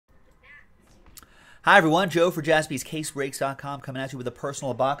Hi, everyone. Joe for JaspysCaseBreaks.com coming at you with a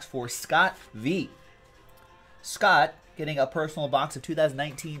personal box for Scott V. Scott getting a personal box of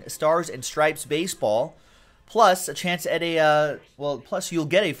 2019 Stars and Stripes Baseball, plus a chance at a, plus you'll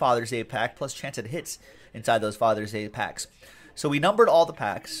get a Father's Day pack, plus chance at hits inside those Father's Day packs. So we numbered all the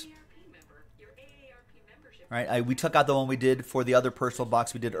packs. Right, we took out the one we did for the other personal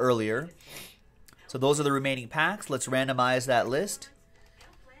box we did earlier. So those are the remaining packs. Let's randomize that list.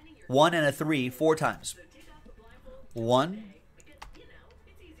 1 and a 3, 4 times. 1,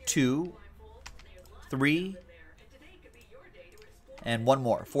 2, 3, and one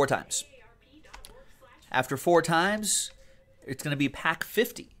more, 4 times. After 4 times, it's going to be pack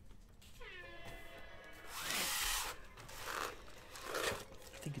 50.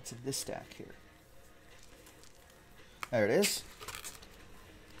 I think it's in this stack here. There it is.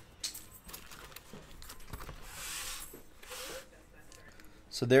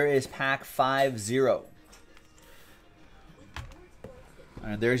 So there is pack 50.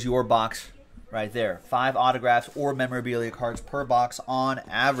 And there's your box right there. 5 autographs or memorabilia cards per box on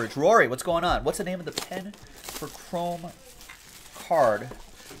average. Rory, what's going on? What's the name of the pen for Chrome card?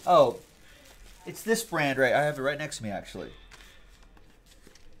 Oh, it's this brand, right? I have it right next to me, actually.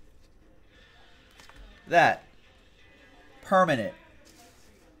 That. Permanent.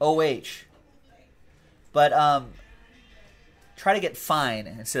 OH. But, try to get fine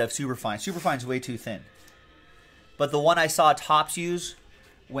instead of super fine. Super fine is way too thin. But the one I saw Topps use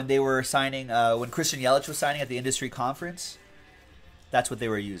when they were signing, when Christian Yelich was signing at the industry conference, that's what they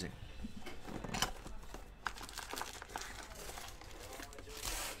were using.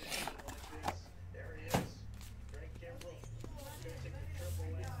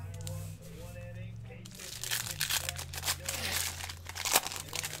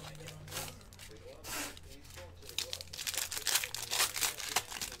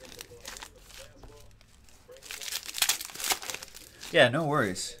 Yeah, no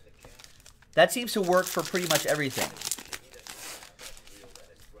worries. That seems to work for pretty much everything.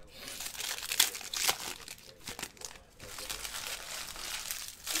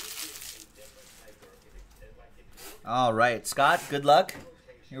 All right, Scott, good luck.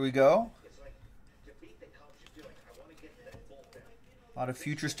 Here we go. A lot of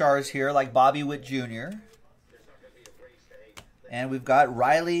future stars here, like Bobby Witt Jr. And we've got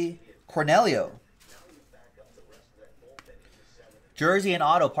Riley Cornelio. Jersey and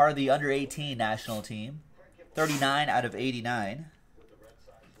auto, part of the under-18 national team. 39 out of 89.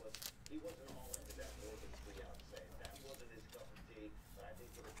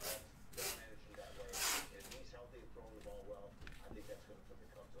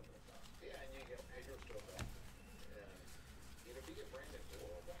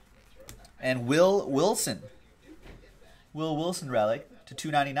 And Will Wilson. Will Wilson relic to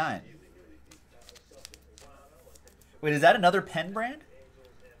 299. Wait, is that another pen brand?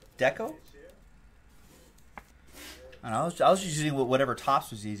 Deco? I don't know, I was just using whatever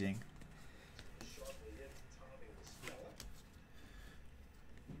Topps was using.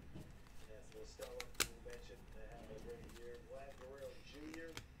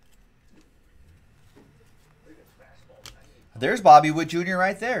 There's Bobby Witt Jr.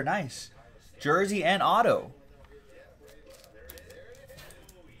 right there. Nice. Jersey and auto.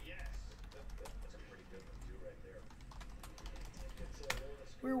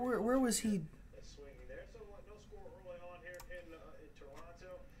 Where was he?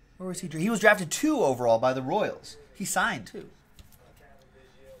 Where was he? He was drafted 2 overall by the Royals. He signed too.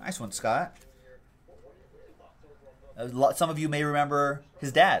 Nice one, Scott. Some of you may remember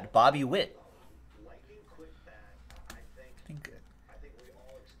his dad, Bobby Witt. I think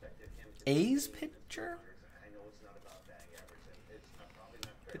A's pitcher?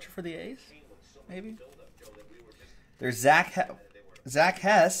 Pitcher for the A's? Maybe? There's Zach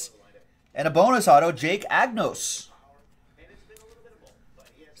Hess, and a bonus auto, Jake Agnos.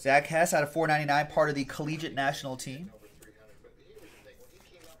 Zach Hess out of 499, part of the collegiate national team.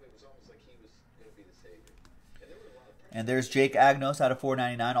 And there's Jake Agnos out of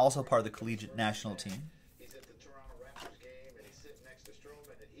 499, also part of the collegiate national team.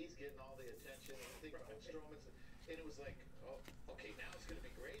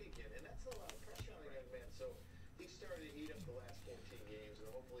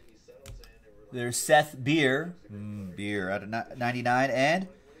 There's Seth Beer, out of 99, and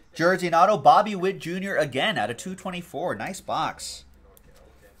Jersey and auto, Bobby Witt Jr. again out of 224. Nice box.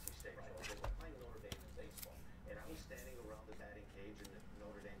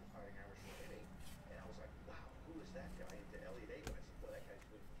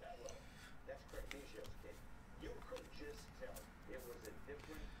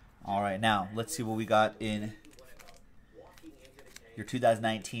 All right, now let's see what we got in your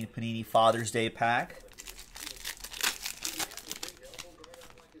 2019 Panini Father's Day pack.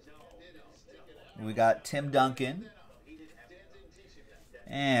 We got Tim Duncan.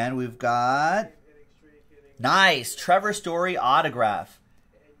 And we've got, nice, Trevor Story autograph.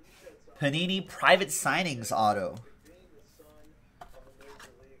 Panini Private Signings auto.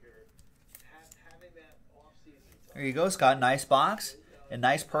 There you go, Scott. Nice box and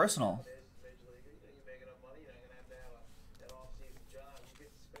nice personal.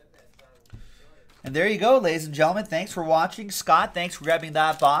 And there you go, ladies and gentlemen. Thanks for watching. Scott, thanks for grabbing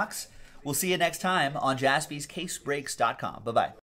that box. We'll see you next time on JaspysCaseBreaks.com. Bye-bye.